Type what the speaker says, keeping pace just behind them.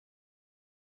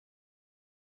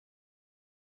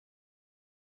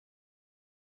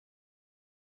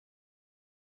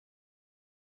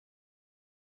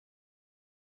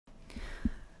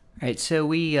Right, so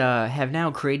we have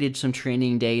now created some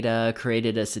training data,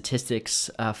 created a statistics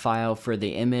file for the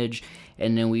image,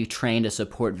 and then we trained a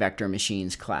support vector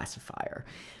machines classifier.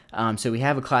 So we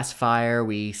have a classifier.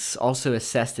 We also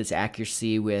assessed its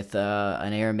accuracy with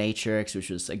an error matrix,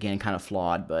 which was, again, kind of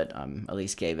flawed, but at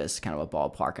least gave us kind of a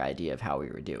ballpark idea of how we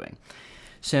were doing.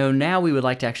 So now we would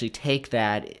like to actually take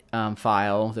that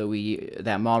file,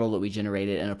 that model that we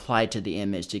generated, and apply it to the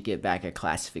image to get back a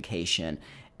classification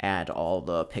at all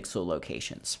the pixel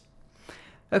locations.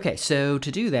 Okay, so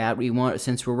to do that,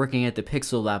 since we're working at the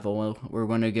pixel level, we're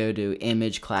going to go to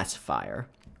image classifier.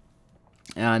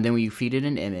 And then we feed it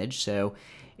an image. So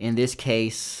in this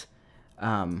case,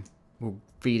 we'll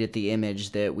feed it the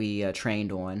image that we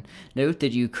trained on. Note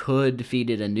that you could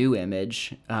feed it a new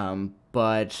image,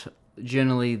 but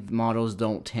generally models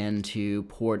don't tend to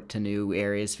port to new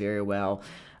areas very well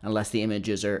unless the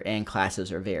images and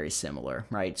classes are very similar,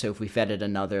 right? So if we fed it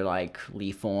another like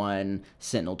Leaf1,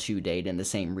 Sentinel-2 data in the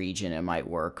same region, it might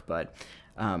work, but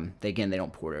again, they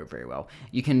don't port over very well.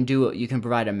 You can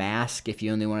provide a mask if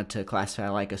you only wanted to classify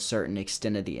like a certain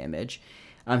extent of the image.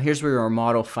 Here's where our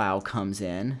model file comes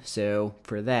in. So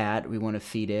for that, we want to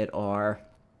feed it our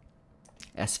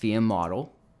SVM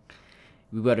model.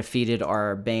 We want to feed it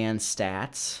our band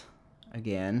stats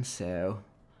again. So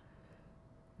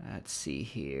let's see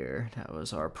here. That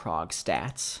was our prog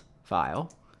stats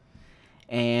file.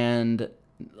 And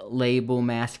label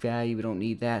mask value, we don't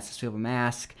need that since we have a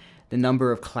mask. The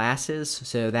number of classes,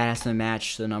 so that has to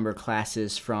match the number of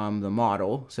classes from the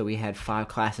model. So we had 5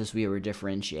 classes we were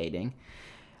differentiating.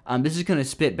 This is going to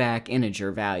spit back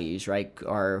integer values, right?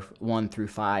 Our 1 through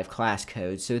 5 class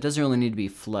codes. So it doesn't really need to be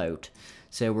float.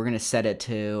 So we're going to set it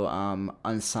to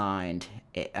unsigned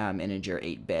integer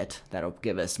 8-bit. That'll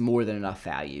give us more than enough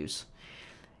values.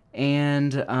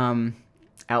 And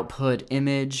output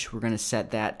image, we're going to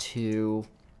set that to,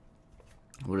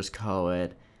 we'll just call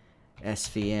it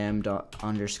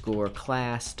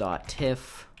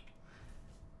svm_class.tiff.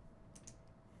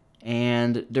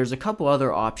 And there's a couple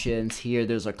other options here.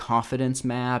 There's a confidence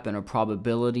map and a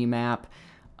probability map.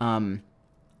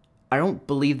 I don't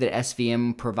believe that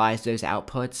SVM provides those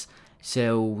outputs,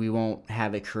 so we won't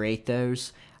have it create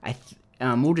those.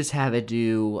 We'll just have it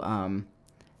do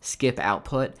skip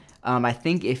output. I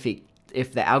think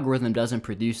if the algorithm doesn't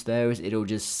produce those, it'll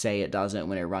just say it doesn't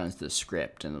when it runs the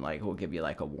script, and like we'll give you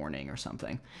like a warning or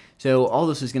something. So all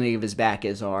this is going to give us back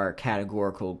is our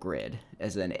categorical grid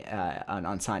as an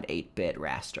unsigned 8-bit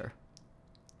raster.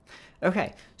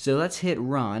 Okay, so let's hit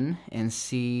run and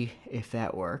see if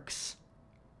that works.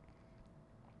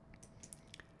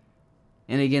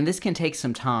 And again, this can take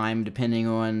some time depending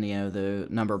on the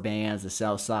number of bands, the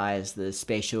cell size, the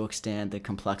spatial extent, the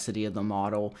complexity of the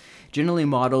model. Generally,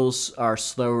 models are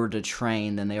slower to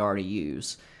train than they are to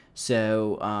use.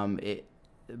 So,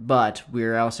 but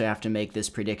we also have to make this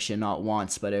prediction not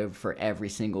once, but for every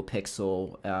single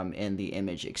pixel in the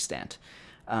image extent.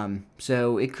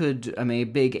 So it could, a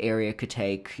big area could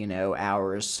take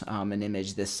hours. An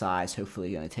image this size,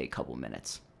 hopefully, going to take a couple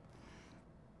minutes.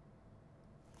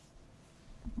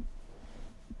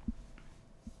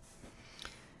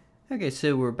 Okay,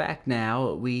 so we're back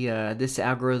now. This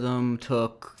algorithm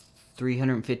took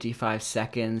 355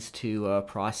 seconds to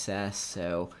process,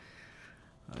 so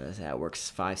that works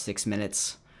 5-6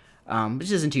 minutes, which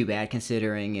isn't too bad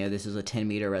considering this is a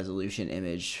 10-meter resolution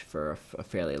image for a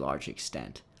fairly large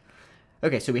extent.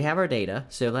 Okay, so we have our data.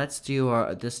 So let's do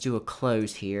a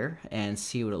close here and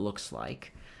see what it looks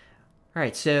like. All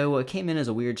right, so it came in as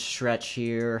a weird stretch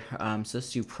here. So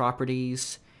let's do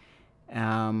properties.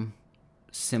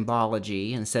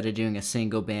 Symbology. Instead of doing a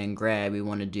single band grab, we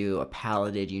want to do a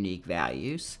paletted unique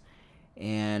values,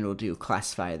 and we'll do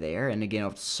classify there, and again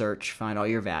I'll search, find all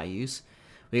your values.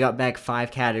 We got back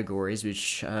 5 categories,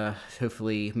 which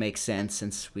hopefully makes sense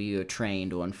since we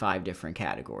trained on 5 different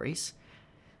categories.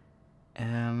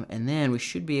 And then we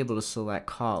should be able to select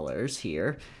colors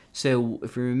here. So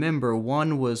if you remember,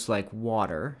 1 was like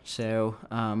water, so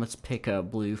let's pick a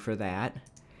blue for that.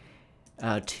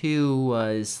 2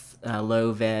 was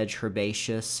low veg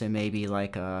herbaceous, so maybe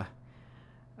like an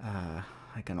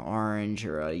orange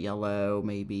or a yellow,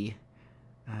 maybe.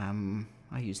 I'll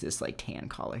use this like tan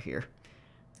color here.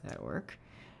 That'll work.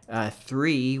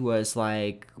 3 was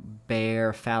like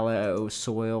bare fallow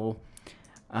soil.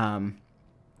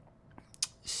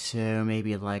 So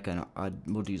maybe like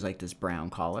we'll do like this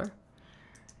brown color.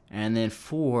 And then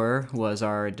 4 was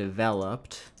our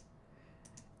developed.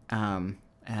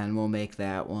 And we'll make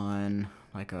that one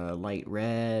like a light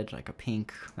red, like a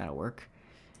pink. That'll work.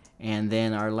 And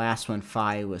then our last one,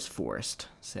 5, was forest.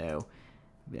 So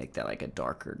make that like a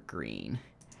darker green.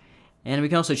 And we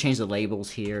can also change the labels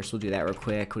here, so we'll do that real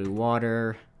quick. We'll do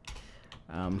water,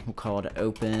 we'll call it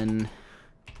open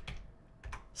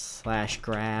 /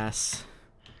 grass,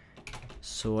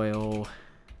 soil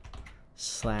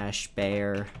 /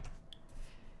 bare,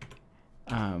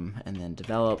 and then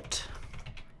developed,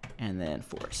 and then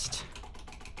forest.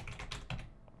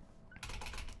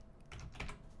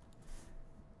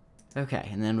 Okay,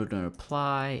 and then we're going to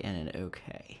apply and an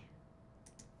OK.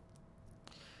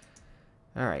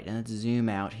 All right, and let's zoom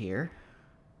out here.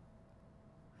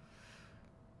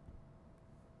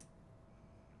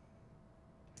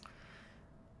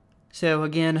 So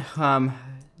again,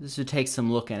 this would take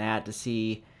some looking at to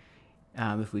see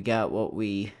if we got what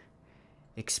we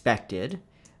expected,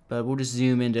 but we'll just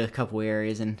zoom into a couple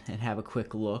areas and have a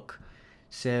quick look.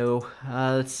 So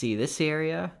let's see, this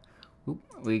area,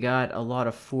 we got a lot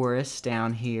of forest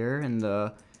down here, and yeah,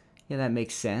 that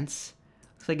makes sense.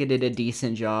 Looks like it did a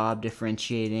decent job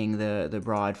differentiating the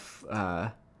broad.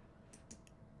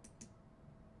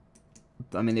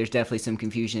 I mean, there's definitely some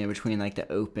confusion in between like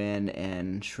the open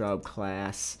and shrub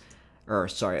class, or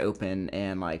sorry, open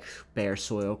and like bare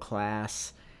soil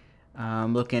class.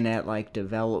 Looking at like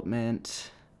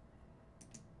development,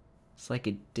 it's like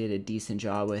it did a decent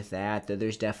job with that. Though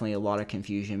there's definitely a lot of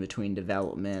confusion between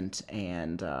development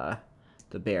and the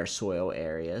bare soil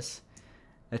areas.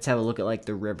 Let's have a look at like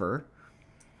the river.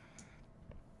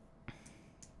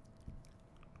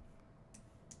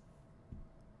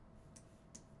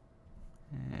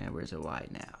 Where's it wide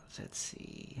now? Let's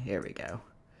see. Here we go.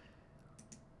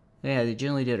 Yeah, they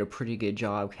generally did a pretty good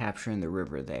job capturing the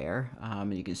river there.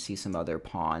 And you can see some other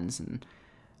ponds, and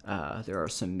there are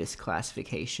some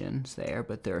misclassifications there,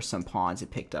 but there are some ponds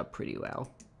that picked up pretty well.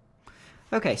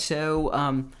 Okay,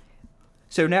 so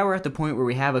so now we're at the point where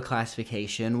we have a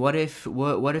classification. What if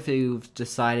you've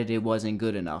decided it wasn't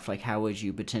good enough? Like, how would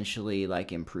you potentially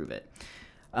like improve it?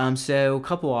 So a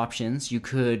couple options. You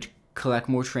could collect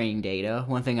more training data.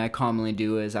 One thing I commonly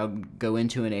do is I'll go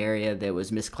into an area that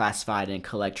was misclassified and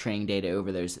collect training data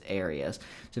over those areas.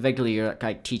 So effectively, you're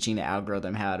like teaching the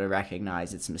algorithm how to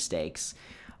recognize its mistakes.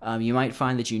 You might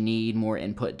find that you need more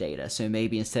input data. So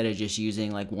maybe instead of just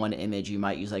using like one image, you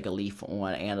might use like a leaf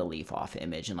on and a leaf off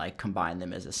image and like combine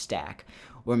them as a stack.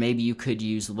 Or maybe you could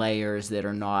use layers that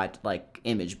are not like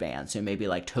image bands. So maybe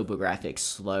like topographic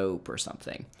slope or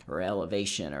something, or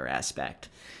elevation or aspect.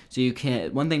 So you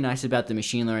can, one thing nice about the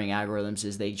machine learning algorithms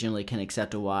is they generally can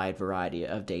accept a wide variety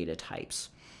of data types.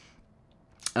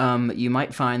 You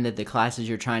might find that the classes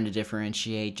you're trying to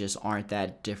differentiate just aren't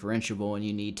that differentiable, and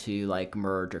you need to like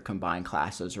merge or combine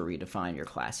classes or redefine your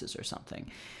classes or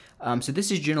something. So this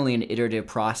is generally an iterative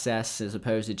process as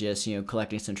opposed to just,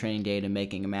 collecting some training data,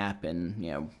 making a map,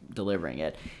 and, delivering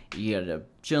it. You got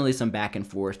generally some back and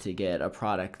forth to get a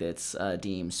product that's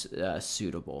deemed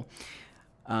suitable.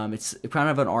 It's kind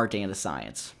of an art and a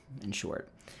science, in short.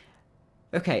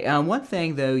 Okay, one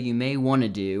thing, though, you may want to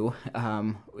do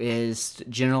is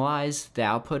generalize the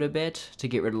output a bit to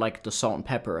get rid of, like, the salt and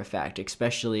pepper effect,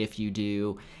 especially if you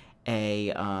do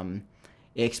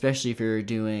especially if you're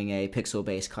doing a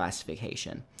pixel-based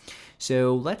classification.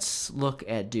 So let's look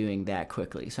at doing that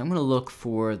quickly. So I'm going to look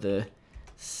for the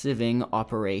sieving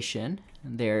operation.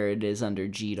 There it is under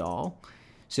GDAL.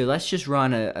 So let's just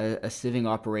run a sieving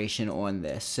operation on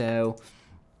this. So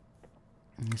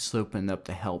let's open up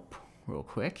the help real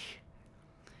quick.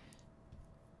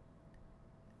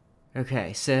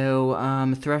 Okay,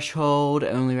 so threshold,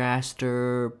 only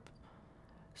raster,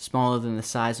 smaller than the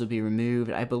size will be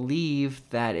removed. I believe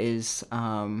that is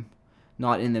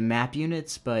not in the map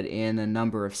units, but in a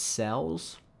number of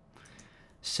cells.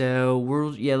 So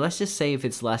let's just say if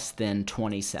it's less than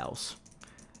 20 cells,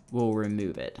 we'll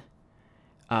remove it.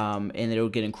 And it'll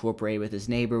get incorporated with its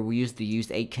neighbor. We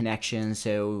used 8 connections,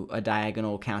 so a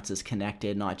diagonal counts as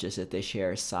connected, not just at the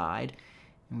share side.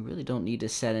 And we really don't need to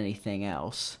set anything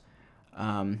else.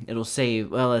 It'll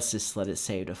save, well, let's just let it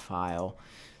save to file.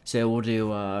 So we'll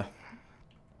do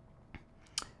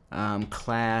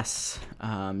class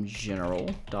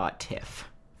general.tiff.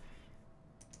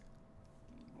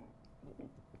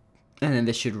 And then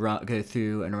this should go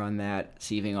through and run that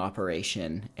sieving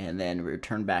operation and then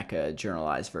return back a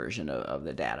generalized version of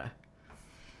the data.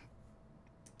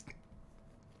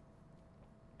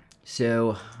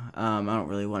 So I don't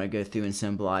really want to go through and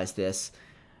symbolize this,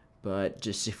 but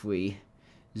just if we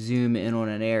zoom in on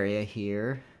an area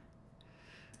here,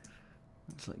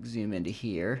 let's like zoom into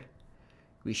here,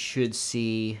 we should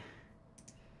see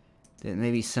that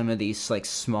maybe some of these like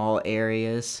small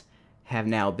areas have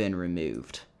now been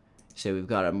removed. So we've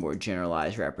got a more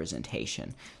generalized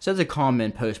representation. So it's a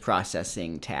common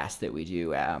post-processing task that we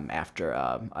do after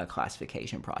a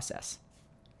classification process.